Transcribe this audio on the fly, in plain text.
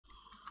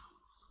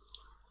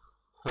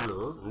Hello,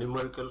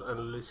 numerical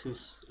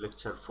analysis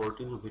lecture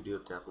 14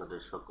 ভিডিওতে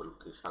আপনাদের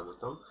সকলকে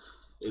স্বাগতম।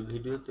 এই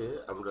ভিডিওতে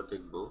আমরা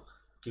দেখব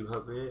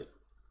কিভাবে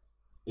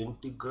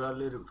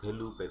ইন্টিগ্রালের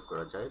ভ্যালু বের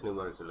করা যায়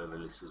নিউমেরিক্যাল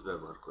অ্যানালিসিস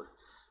ব্যবহার করে।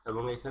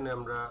 এবং এখানে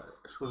আমরা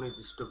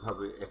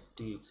সুনির্দিষ্টভাবে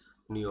একটি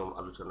নিয়ম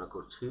আলোচনা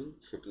করছি,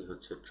 সেটি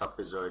হচ্ছে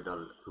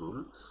ট্রাপেজয়েডাল রুল।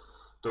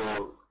 তো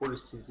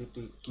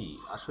পরিস্থিতিটি কি?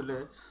 আসলে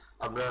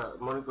আমরা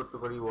মনে করতে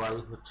পারি y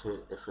হচ্ছে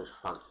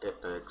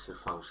x এর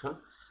ফাংশন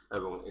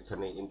এবং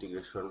এখানে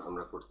ইন্টিগ্রেশন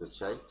আমরা করতে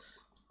চাই,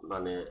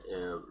 মানে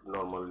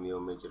নর্মাল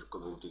নিয়মে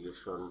যেরকম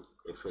ইন্টিগ্রেশন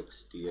fx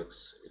dx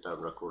এটা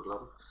আমরা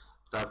করলাম।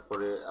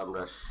 তারপরে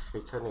আমরা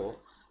সেখানে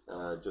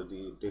যদি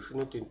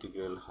ডেফিনিট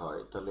ইন্টিগ্রাল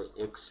হয় তাহলে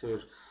x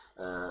এর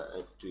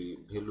একটি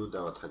ভ্যালু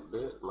দেওয়া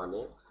থাকবে, মানে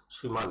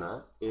সীমানা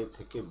a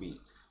থেকে b।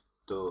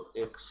 তো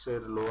এক্স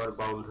এর লোয়ার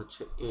বাউন্ড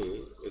হচ্ছে এ,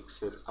 এক্স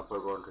এর আপার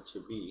বাউন্ড হচ্ছে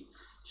বি।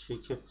 সেই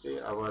ক্ষেত্রে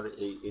আমার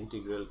এই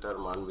ইন্টিগ্রালটার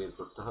মান বের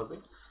করতে হবে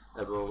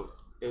এবং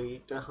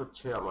এইটা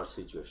হচ্ছে আমার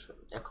সিচুয়েশন।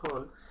 এখন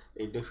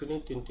এই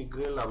ডেফিনিট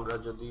ইন্টিগ্রাল আমরা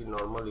যদি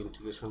নর্মাল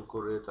ইন্টিগ্রেশন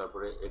করে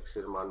তারপরে এক্স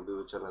এর মান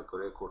বিবেচনা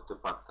করে করতে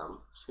পারতাম,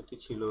 সেটি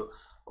ছিল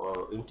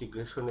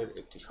ইন্টিগ্রেশনের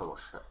একটি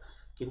সমস্যা।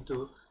 কিন্তু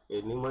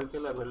এই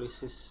নিউমেরিক্যাল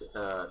অ্যানালিসিস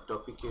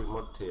টপিকের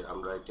মধ্যে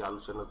আমরা এটি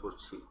আলোচনা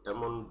করছি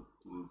এমন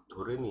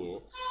ধরে নিয়ে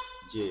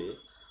যে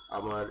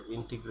আমার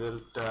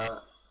ইন্টিগ্রালটা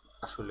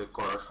আসলে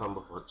করা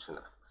সম্ভব হচ্ছে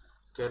না।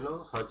 কেন?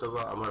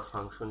 হয়তোবা আমার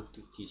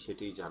ফাংশনটি কি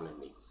সেটি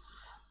জানেনি।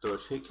 তো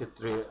সেই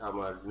ক্ষেত্রে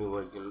আমার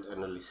নিউমেরিক্যাল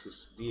অ্যানালিসিস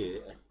দিয়ে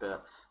একটা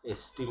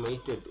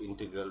এস্টিমেটেড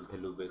ইন্টিগ্রাল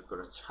ভ্যালু বের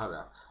করা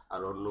ছাড়া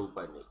আর অন্য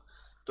উপায় নেই।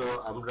 তো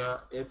আমরা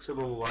এক্স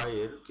এবং ওয়াই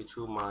এর কিছু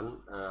মান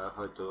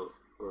হয়তো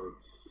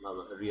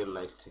রিয়েল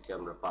লাইফ থেকে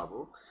আমরা পাবো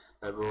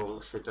এবং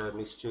সেটা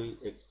নিশ্চয়ই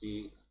একটি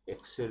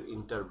এক্স এর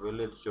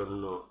ইন্টারভেলের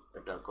জন্য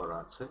এটা করা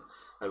আছে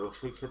এবং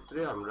সেই ক্ষেত্রে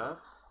আমরা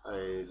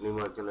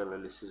নিউমেরিক্যাল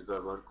অ্যানালিসিস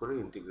ব্যবহার করে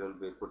ইন্টিগ্রাল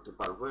বের করতে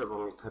পারবো এবং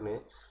এখানে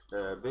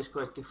বেশ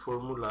কয়েকটি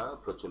ফর্মুলা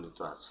প্রচলিত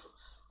আছে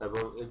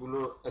এবং এগুলো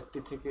একটি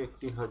থেকে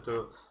একটি হয়তো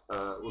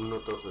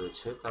উন্নত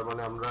হয়েছে। তার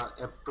মানে আমরা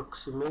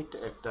অ্যাপ্রক্সিমেট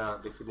একটা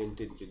ডেফিনিট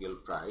ইন্টিগ্রাল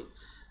প্রায়,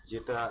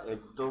 যেটা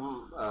একদম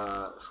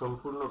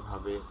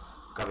সম্পূর্ণভাবে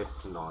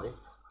কারেক্ট নয়,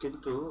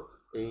 কিন্তু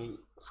এই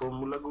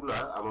ফর্মুলাগুলা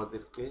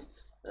আমাদেরকে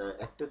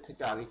একটা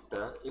থেকে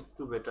আরেকটা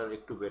একটু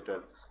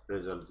বেটার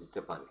রেজাল্ট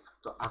দিতে পারে।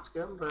 তো আজকে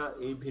আমরা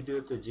এই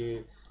ভিডিওতে যে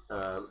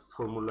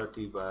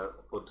ফর্মুলাটি বা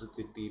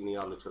পদ্ধতিটি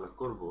নিয়ে আলোচনা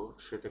করব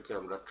সেটাকে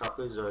আমরা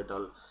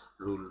ট্রাপেজয়েডাল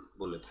রুল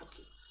বলে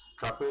থাকি।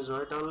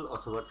 ট্রাপেজয়েডাল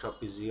অথবা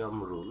ট্রাপিজিয়াম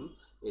রুল।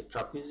 এই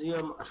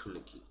ট্রাপিজিয়াম আসলে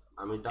কি?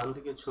 আমি ডান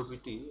দিকে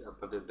ছবিটি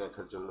আপনাদের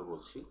দেখার জন্য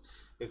বলছি।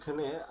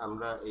 এখানে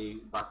আমরা এই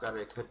বাঁকা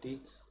রেখাটি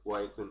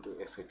y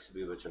 = fx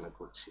বিবেচনা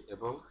করছি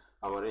এবং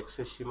আমার x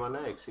এর সীমানা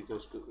x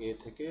 = a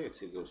থেকে x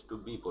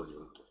 = b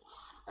পর্যন্ত।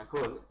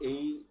 এখন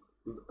এই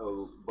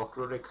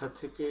বক্ররেখা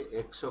থেকে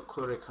x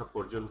অক্ষরেখা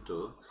পর্যন্ত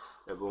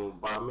এবং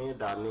বামে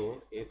ডানে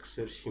x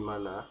এর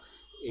সীমানা,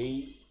 এই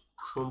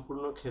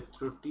সম্পূর্ণ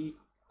ক্ষেত্রটি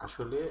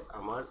আসলে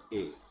আমার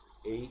a।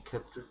 এই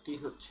ক্ষেত্রটি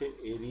হচ্ছে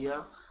area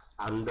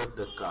under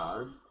the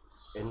curve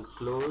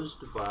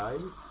enclosed by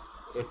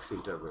x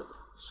interval.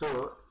 So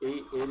এই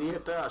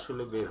এরিয়াটা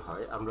আসলে বের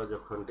হয় আমরা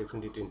যখন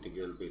ডেফিনিট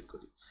ইন্টিগ্রাল বের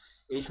করি।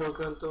 এই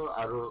সংক্রান্ত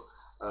আরো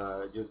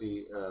যদি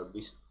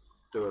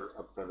বিস্তর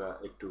আপনারা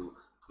একটু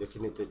দেখে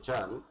নিতে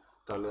চান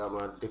তাহলে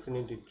আমার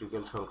ডেফিনিট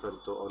ইন্টিগ্রাল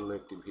সংক্রান্ত অন্য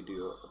একটি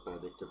ভিডিও আপনারা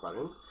দেখতে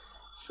পারেন।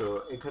 সো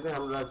এখানে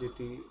আমরা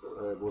যেটি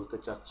বলতে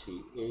চাচ্ছি,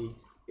 এই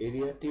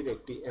এরিয়াটির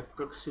একটি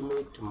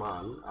অ্যাপ্রক্সিমেট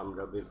মান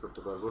আমরা বের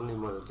করতে পারবো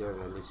নিউমেরিক্যাল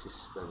অ্যানালিসিস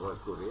ব্যবহার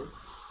করে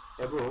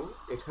এবং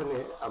এখানে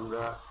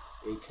আমরা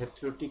এই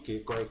ক্ষেত্রটিকে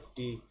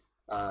কয়েকটি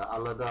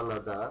আলাদা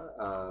আলাদা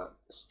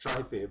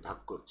স্ট্রাইপে ভাগ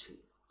করছি।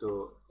 তো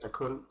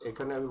এখন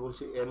এখানে আমি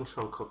বলছি n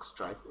সংখ্যক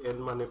স্ট্রাইপ, n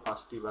মানে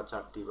 5টি বা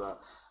 4টি বা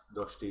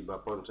 10টি বা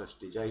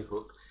 50টি, যাই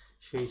হোক,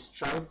 সেই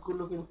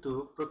স্ট্রাইপগুলো কিন্তু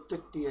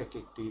প্রত্যেকটি এক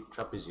একটি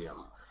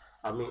ট্রাপিজিয়াম।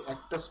 আমি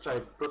একটা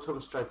স্ট্রাইপ, প্রথম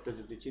স্ট্রাইপটা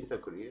যদি চিন্তা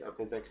করি,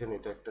 আপনি দেখেন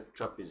এটা একটা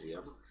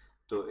ট্রাপিজিয়াম।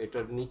 তো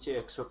এটার নিচে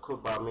এক্স অক্ষ,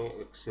 বামে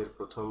এক্স এর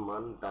প্রথম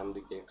মান, ডান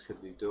দিকে এক্স এর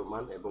দ্বিতীয়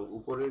মান এবং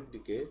উপরের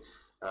দিকে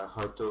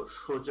হয়তো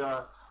সোজা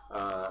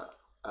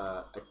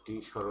একটি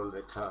সরল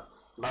রেখা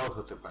নাও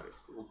হতে পারে।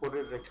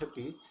 উপরের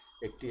রেখাটি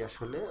একটি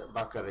আসলে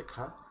বাঁকা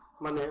রেখা,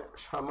 মানে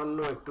সামান্য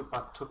একটু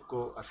পার্থক্য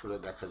আসলে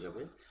দেখা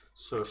যাবে।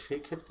 সো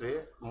সেই ক্ষেত্রে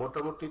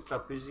মোটামুটি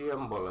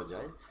ট্রাপিজিয়াম বলা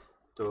যায়।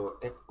 তো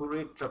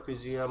অ্যাকুরেট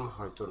ট্রাপিজিয়াম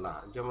হয়তো না,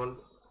 যেমন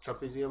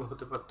ট্রাপিজিয়াম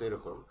হতে পারতো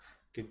এরকম,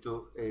 কিন্তু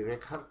এই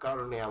রেখার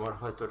কারণে আমার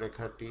হয়তো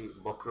রেখাটি,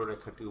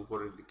 বক্ররেখাটি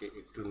উপরের দিকে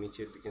একটু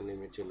নিচের দিকে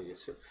নেমে চলে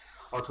গেছে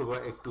অথবা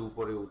একটু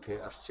উপরে উঠে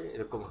আসছে,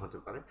 এরকম হতে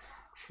পারে।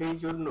 সেই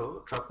জন্য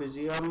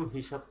ট্রাপিজিয়াম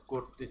হিসাব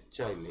করতে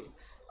চাইলে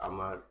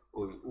আমার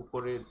ওই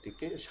উপরের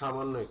দিকে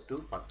সামান্য একটু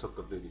পার্থক্য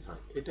তৈরি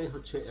হয়। এটাই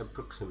হচ্ছে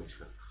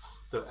অ্যাপ্রক্সিমেশন।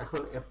 তো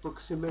এখন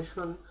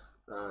অ্যাপ্রক্সিমেশন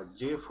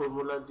যে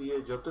ফর্মুলা দিয়ে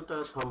যতটা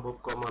সম্ভব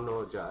কমানো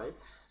যায়,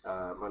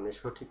 মানে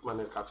সঠিক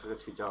মানের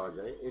কাছাকাছি যাওয়া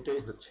যায়,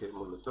 এটাই হচ্ছে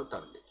মূলত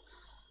টার্গেট।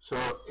 সো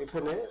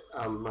এখানে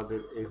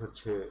আমাদের এই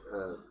হচ্ছে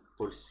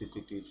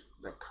পরিস্থিতিটির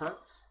ব্যাখ্যা।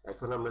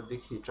 এখন আমরা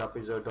দেখি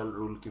ট্রাপিজয়েডাল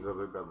রুল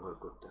কিভাবে ব্যবহার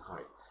করতে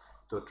হয়।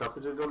 তো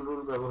ট্রাপিজয়েডাল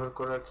রুল ব্যবহার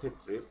করার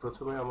ক্ষেত্রে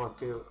প্রথমে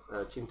আমাকে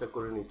চিন্তা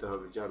করে নিতে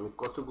হবে যে আমি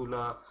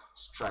কতগুলা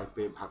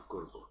স্ট্রাইপে ভাগ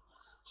করব।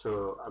 সো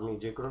আমি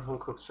যে কোনো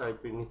সংখ্যক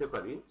স্ট্রাইপে নিতে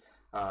পারি।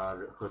 আর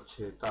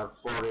হচ্ছে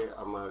তারপরে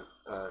আমার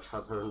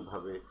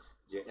সাধারণভাবে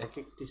যে এক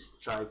একটি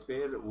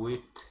স্ট্রাইপের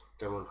উইডথ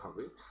কেমন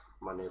হবে,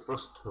 মানে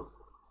প্রস্থ,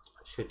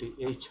 সেটি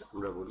এইচ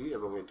আমরা বলি,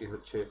 এবং এটি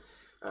হচ্ছে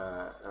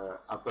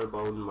আপার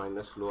bound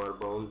minus lower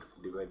bound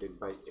divided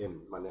by N,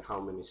 মানে হাউ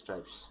মেনি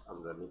স্ট্রাইপস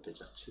আমরা নিতে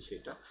চাচ্ছি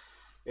সেটা।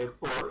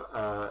 এরপর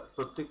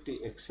প্রত্যেকটি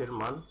এক্স এর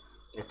মান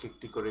এক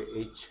একটি করে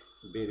এইচ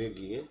বেড়ে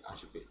গিয়ে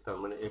আসবে। তার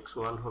মানে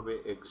x1 হবে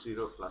x0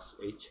 প্লাস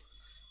এইচ,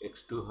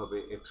 x2 হবে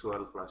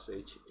x1 প্লাস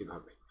এইচ,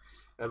 এভাবে।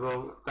 এবং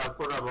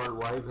তারপর আমার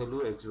y ভ্যালু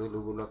x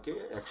ভ্যালুগুলোকে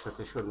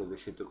একসাথে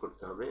সন্নিবেশিত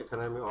করতে হবে।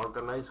 এখানে আমি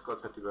অর্গানাইজ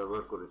কথাটি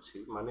ব্যবহার করেছি,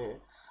 মানে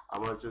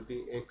আমার যদি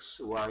এক্স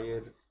ওয়াই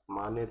এর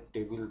মানের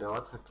টেবিল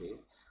দেওয়া থাকে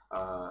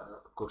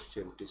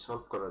কোশ্চেনটি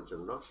সলভ করার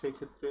জন্য, সেই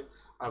ক্ষেত্রে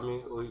আমি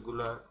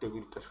ওইগুলা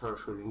টেবিলটা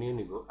সরাসরি নিয়ে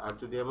নিব। আর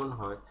যদি এমন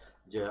হয়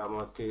যে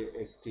আমাকে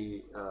একটি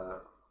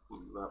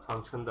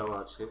ফাংশন দেওয়া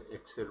আছে,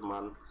 এক্স এর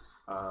মান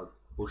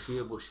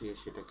বসিয়ে বসিয়ে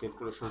সেটা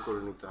ক্যালকুলেশন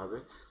করে নিতে হবে,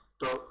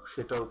 তো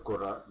সেটাও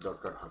করা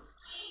দরকার হবে।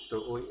 তো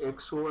ওই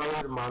এক্স ওয়াই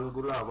এর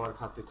মানগুলো আমার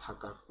হাতে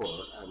থাকার পর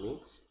আমি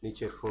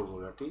নিচের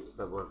ফর্মুলাটি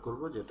ব্যবহার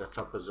করব, যেটা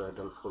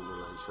ট্রাপেজয়েডাল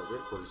ফর্মুলা হিসাবে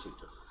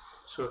পরিচিত।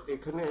 সো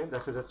এখানে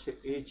দেখা যাচ্ছে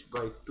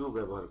h/2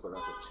 ব্যবহার করা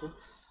হচ্ছে,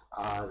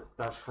 আর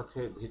তার সাথে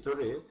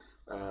ভিতরে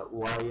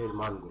ওয়াই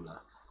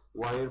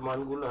এর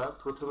মানগুলা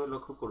প্রথমে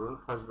লক্ষ্য করুন,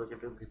 ফার্স্ট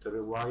ব্র্যাকেটের ভিতরে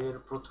ওয়াই এর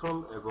প্রথম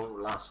এবং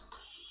লাস্ট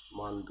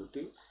মান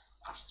দুটি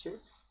আসছে,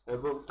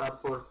 এবং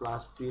তারপর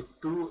প্লাস দিয়ে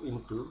 2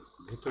 ইন্টু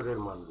ভিতরের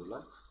মানগুলা,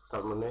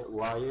 তার মানে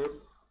ওয়াই এর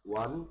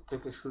 1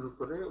 থেকে শুরু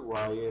করে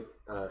ওয়াই এর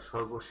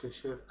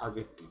সর্বশেষের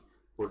আগেরটি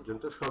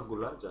পর্যন্ত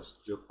সবগুলা জাস্ট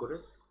যোগ করে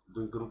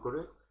 2 গুণ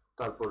করে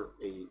তারপর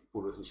এই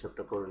পুরো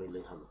হিসাবটা করে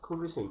নিলেই হবে।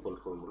 খুবই সিম্পল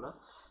ফর্মুলা,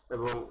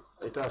 এবং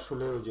এটা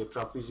আসলে ওই যে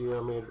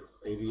ট্রাপিজিয়ামের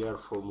এরিয়ার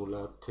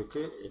ফর্মুলা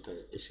থেকে এটা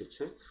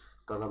এসেছে।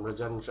 কারণ আমরা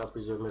জানি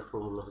ট্রাপিজিয়ামের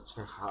ফর্মুলা হচ্ছে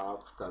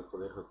হাফ,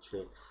 তারপরে হচ্ছে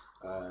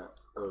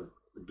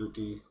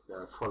দুটি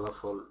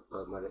ফলাফল,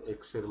 মানে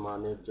এক্স এর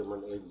মানের যেমন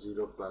x0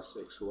 প্লাস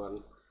x1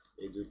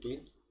 এই দুটি,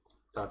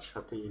 তার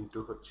সাথে ইন্টু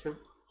হচ্ছে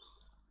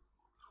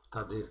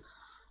তাদের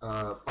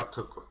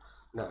পার্থক্য।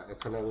 না,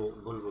 এখানে আমি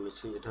ভুল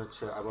বলেছি, এটা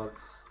হচ্ছে আবার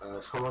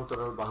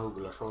সমান্তরাল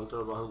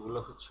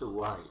বাহুগুলা হচ্ছে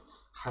Y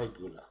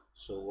হাইটগুলা।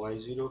 So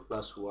y0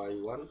 plus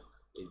y1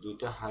 এই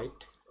দুইটা হাইট,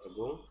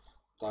 এবং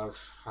তার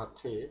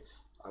সাথে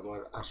আমার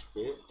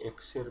আসবে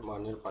এক্স এর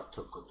মানের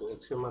পার্থক্য। তো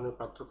এক্স এর মানের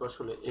পার্থক্য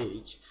আসলে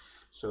এইচ,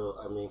 সো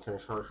আমি এখানে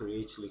সরাসরি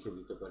এইচ লিখে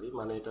দিতে পারি,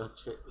 মানে এটা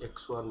হচ্ছে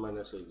x1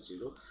 মাইনাস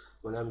x0।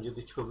 মানে আমি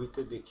যদি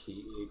ছবিতে দেখি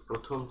এই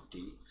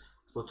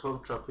প্রথম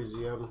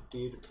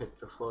ট্রাপিজিয়ামটির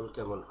ক্ষেত্রফল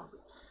কেমন হবে,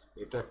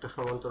 এটা একটা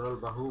সমান্তরাল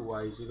বাহু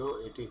y0,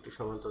 এটি একটি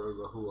সমান্তরাল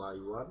বাহু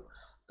y1,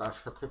 তার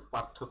সাথে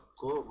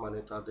পার্থক্য মানে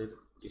তাদের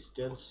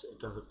ডিস্টেন্স,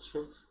 এটা হচ্ছে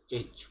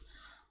h।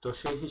 তো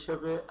সেই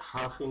হিসাবে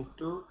half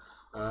into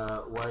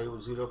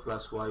y0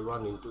 plus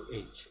y1 into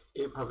h,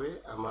 এভাবে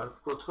আমার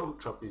প্রথম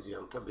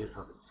ট্রাপিজিয়ামটা বের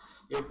হবে।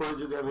 এরপরে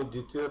যদি আমি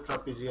দ্বিতীয়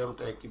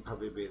ট্রাপিজিয়ামটা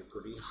একইভাবে বের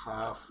করি,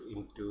 half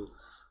into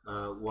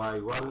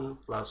y1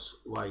 plus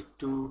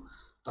y2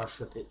 তার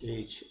সাথে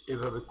h,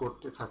 এভাবে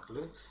করতে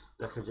থাকলে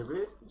দেখা যাবে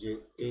যে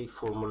এই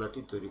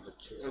ফর্মুলাটি তৈরি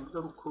হচ্ছে।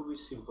 একদম খুবই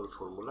সিম্পল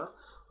ফর্মুলা,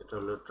 এটা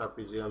হলো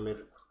ট্রাপিজিয়ামের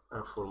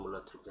ফর্মুলা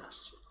থেকে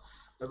আসছে,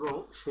 এবং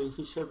সেই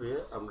হিসেবে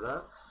আমরা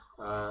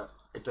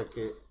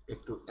এটাকে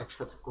একটু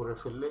একসাথে করে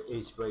ফেললে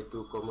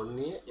h/2 কমন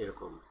নিয়ে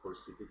এরকম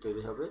পরিস্থিতি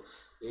তৈরি হবে।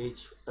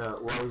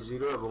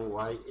 y0 এবং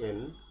yn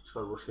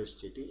সর্বশেষ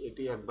যেটি,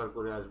 এটি একবার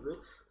করে আসবে,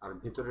 আর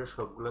ভিতরের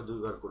সবগুলা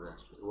দুইবার করে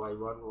আসবে,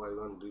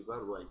 y1 দুইবার,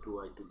 y2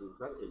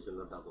 দুইবার, এই জন্য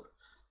ডাবল।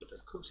 এটা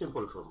খুব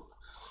সিম্পল ফর্মুলা।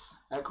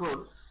 এখন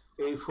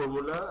এই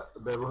ফর্মুলা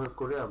ব্যবহার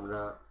করে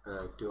আমরা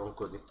একটি অঙ্ক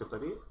দেখতে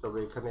পারি, তবে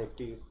এখানে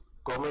একটি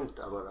কমেন্ট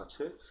আমার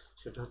আছে,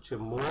 সেটা হচ্ছে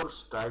মোর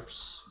স্ট্রাইপস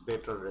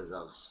বেটার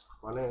রেজাল্টস,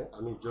 মানে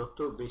আমি যত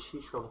বেশি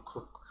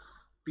সংখ্যক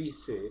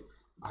পিসে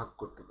ভাগ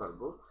করতে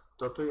পারবো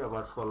ততই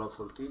আমার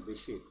ফলাফলটি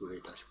বেশি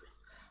একুরেট আসবে।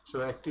 সো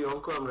একটি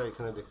অঙ্ক আমরা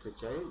এখানে দেখতে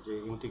চাই যে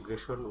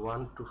integration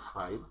 1 to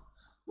 5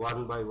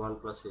 1/1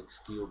 plus x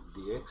cube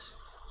dx।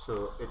 So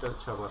এটা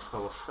হচ্ছে আমার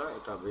সমস্যা,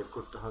 এটা বের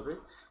করতে হবে।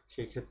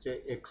 সেই ক্ষেত্রে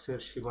এক্স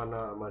এর সীমানা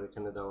আমার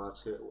এখানে দেওয়া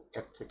আছে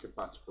 1 থেকে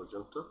 5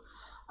 পর্যন্ত,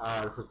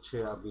 আর হচ্ছে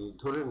আমি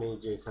ধরে নেই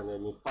যে এখানে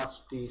আমি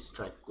 5টি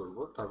স্ট্রাইক করব,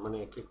 তার মানে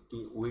এক একটি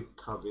উইডথ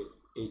হবে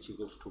h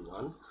equals to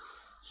 1।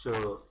 সো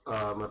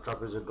আমার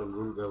ট্রাপেজয়েডাল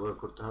রুল ব্যবহার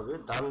করতে হবে।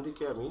 ডান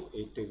দিকে আমি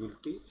এই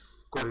টেবিলটি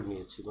করে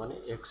নিয়েছি, মানে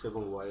এক্স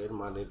এবং ওয়াই এর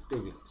মানের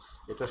টেবিল।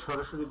 এটা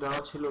সরাসরি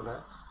দেওয়া ছিল না,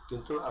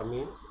 কিন্তু আমি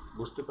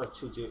বুঝতে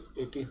পারছি যে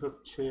এটি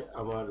হচ্ছে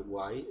আমার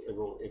ওয়াই,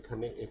 এবং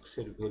এখানে এক্স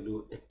এর ভ্যালু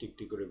একটি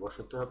একটি করে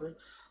বসাতে হবে।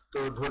 তো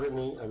ধরে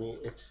নিই আমি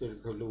এক্স এর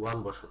ভ্যালু 1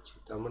 বসাচ্ছি,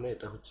 তার মানে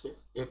এটা হচ্ছে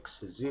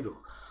x0।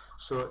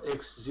 সো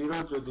x0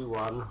 যদি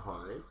 1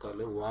 হয়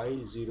তাহলে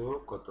y0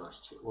 কত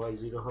আসছে,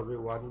 y0 হবে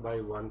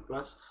 1/1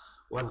 প্লাস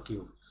 1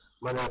 কিউব,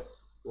 মানে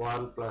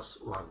 1 প্লাস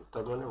 1,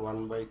 তার মানে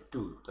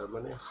 1/2, তার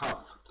মানে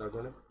হাফ, তার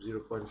মানে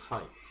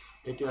 0.5।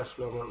 এটি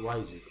আসলে আমার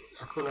y0।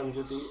 এখন আমি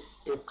যদি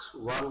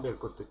x1 বের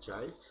করতে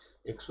চাই,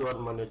 x1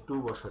 মানে 2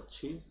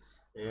 বসাচ্ছি,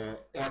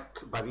 1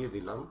 বাড়িয়ে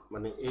দিলাম,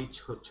 মানে h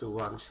হচ্ছে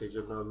 1, সেই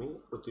জন্য আমি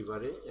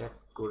প্রতিবারে 1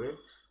 করে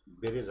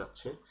বেড়ে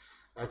যাচ্ছে।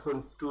 এখন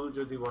 2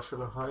 যদি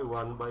বসানো হয়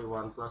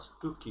 1/1 প্লাস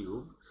 2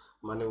 কিউব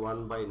মানে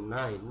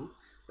 1/9,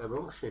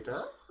 এবং সেটা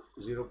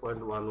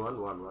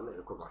 0.1111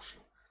 এরকম আসে।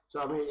 তো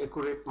আমি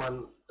একুরেট মান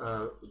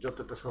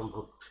যতটা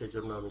সম্ভব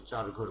সেজন্য আমি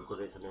 4 ঘর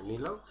করে এখানে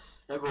নিলাম,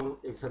 এবং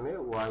এখানে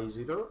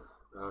y0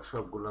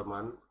 সবগুলা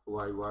মান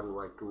y1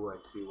 y2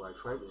 y3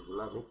 y5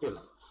 এগুলো আমি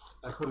পেলাম।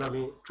 এখন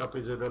আমি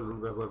ট্রাপিজয়েডাল রুল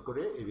ব্যবহার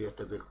করে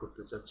এরিয়াটা বের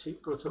করতে চাচ্ছি।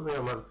 প্রথমে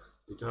আমার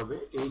দিতে হবে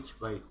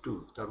h/2,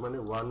 তার মানে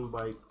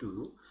 1/2,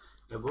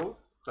 এবং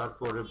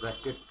তারপরে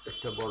ব্র্যাকেট,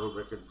 একটা বড়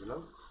ব্র্যাকেট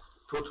দিলাম,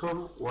 প্রথম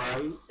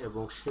y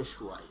এবং শেষ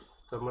y,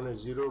 তার মানে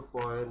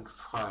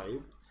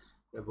 0.5,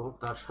 এবং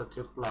তার সাথে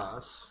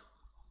প্লাস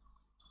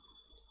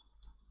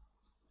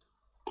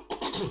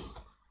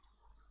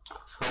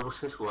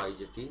সর্বশেষ y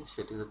যেটি,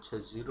 সেটি হচ্ছে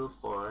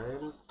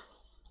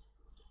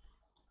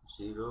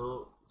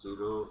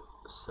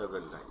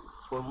 0.0079।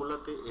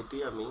 ফর্মুলাতে এটি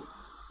আমি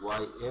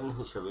yn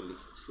হিসাবে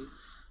লিখেছি,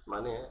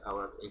 মানে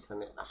আমার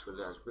এখানে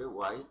আসলে আসবে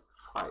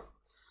y5,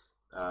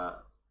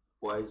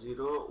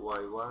 y0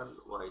 y1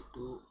 y2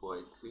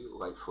 y3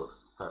 y4,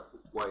 হ্যাঁ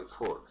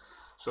y4।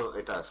 সো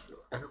এটা আসলো।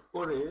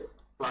 এরপরে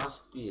প্লাস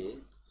দিয়ে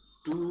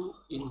 2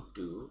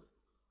 ইন্টু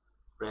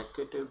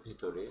ব্র্যাকেটের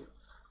ভিতরে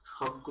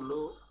সবগুলো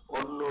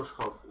অন্য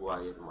সব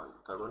y এর মান,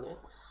 তার মানে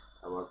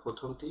আমার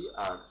প্রথমটি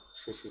আর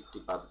শেষেরটি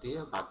বাদ দিয়ে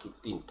বাকি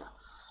তিনটা।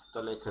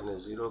 তাহলে এখানে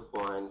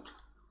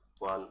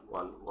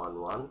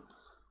 0.1111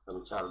 আমি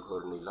 4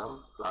 ঘর নিলাম,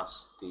 প্লাস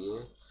দিয়ে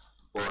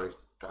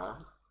পরেরটা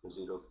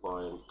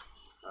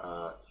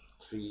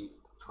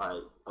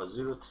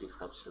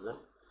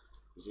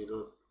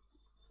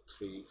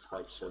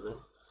 0357,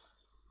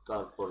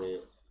 তারপরে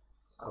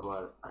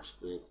আমার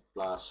আসবে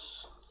প্লাস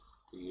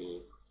দিয়ে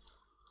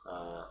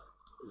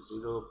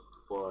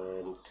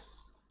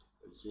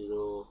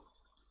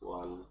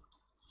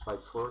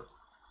 0.0154,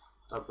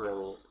 তারপরে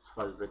আমি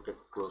ফার্স্ট ব্র্যাকেট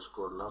ক্লোজ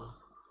করলাম,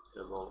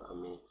 এবং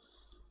আমি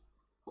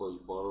ওই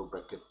বড়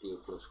ব্র্যাকেট দিয়ে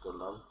ক্লোজ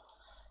করলাম।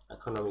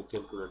 এখন আমি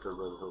ক্যালকুলেটর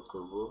ব্যবহার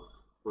করব।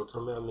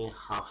 প্রথমে আমি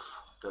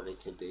হাফটা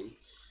রেখে দেই,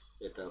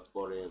 এটা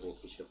পরে আমি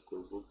হিসাব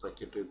করব।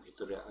 ব্র্যাকেটের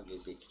ভিতরে আগে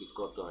দেখি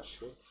কত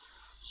আসে।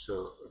 সো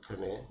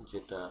এখানে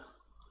যেটা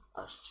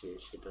আসছে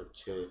সেটা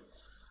হচ্ছে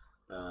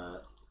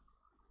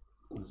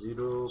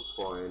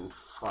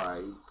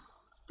 0.5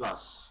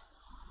 প্লাস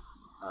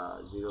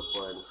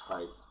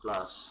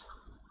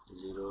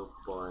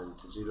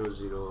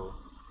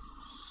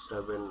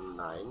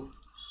 0.79,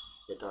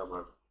 এটা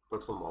আমার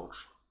প্রথম অংশ।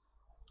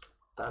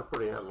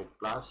 তারপরে আমি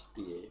প্লাস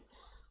দিয়ে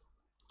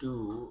 2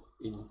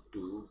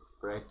 ইন্টু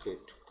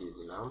ব্র্যাকেট দিয়ে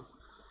দিলাম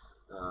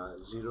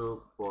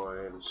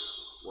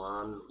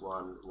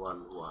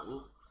 0.1111,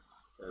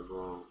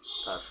 এবং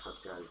তার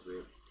সাথে আসবে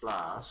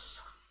প্লাস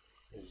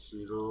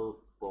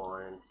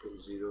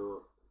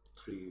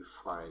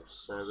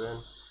 0.0357,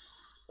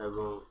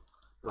 এবং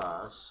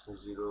প্লাস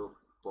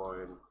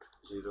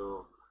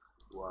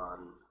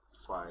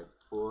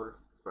 0.0154,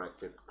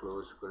 ব্র্যাকেট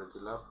ক্লোজ করে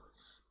দিলাম।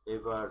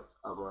 এবার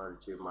আমার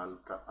যে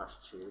মানটা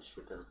আসছে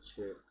সেটা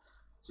হচ্ছে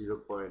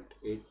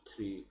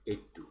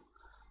 0.8382।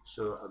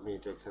 সো আমি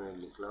এটা এখানে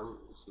লিখলাম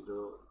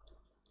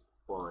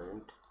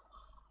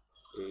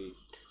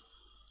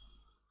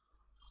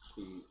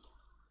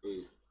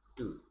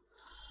 0.8382।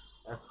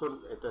 এখন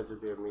এটা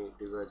যদি আমি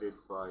ডিভাইডেড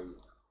বাই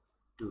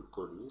 2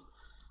 করি,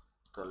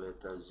 তাহলে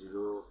এটা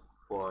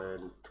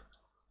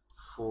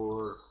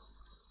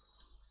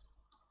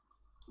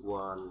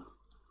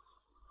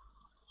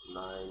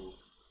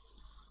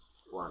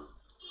 0.4191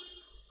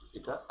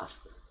 এটা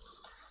আসবে।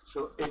 সো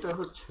এটা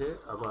হচ্ছে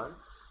আমার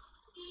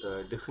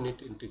ডেফিনিট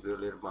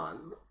ইন্টিগ্রালের মান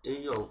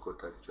এই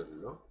অঙ্কটার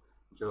জন্য,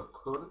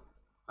 যখন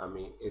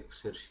আমি এক্স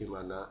এর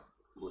সীমানা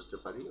বুঝতে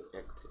পারি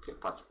 1 থেকে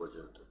 5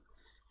 পর্যন্ত।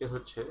 এ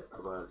হচ্ছে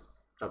আমার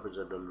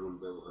ট্রাপেজয়েডাল রুল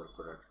ব্যবহার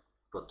করার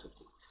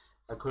পদ্ধতি।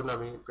 এখন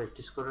আমি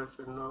প্র্যাকটিস করার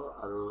জন্য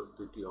আরও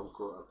 2টি অঙ্ক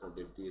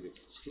আপনাদের দিয়ে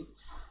রেখেছি।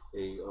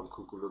 এই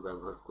অঙ্কগুলো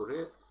ব্যবহার করে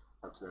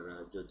আপনারা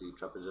যদি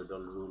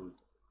ট্রাপেজয়েডাল রুল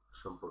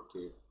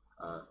সম্পর্কে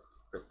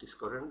প্র্যাকটিস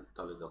করেন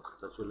তাহলে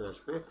দক্ষতা চলে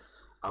আসবে।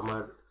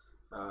 আমার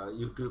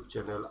ইউটিউব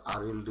চ্যানেল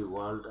RLD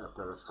ওয়ার্ল্ড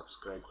আপনারা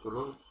সাবস্ক্রাইব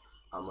করুন,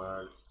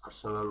 আমার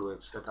পার্সোনাল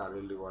ওয়েবসাইট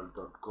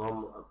rldworld.com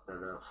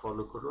আপনারা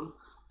ফলো করুন,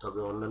 তবে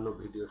অন্যান্য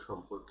ভিডিও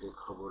সম্পর্কে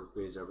খবর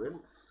পেয়ে যাবেন।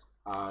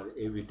 আর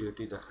এই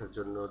ভিডিওটি দেখার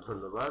জন্য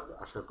ধন্যবাদ।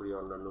 আশা করি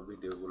অন্যান্য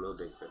ভিডিওগুলো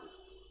দেখবেন।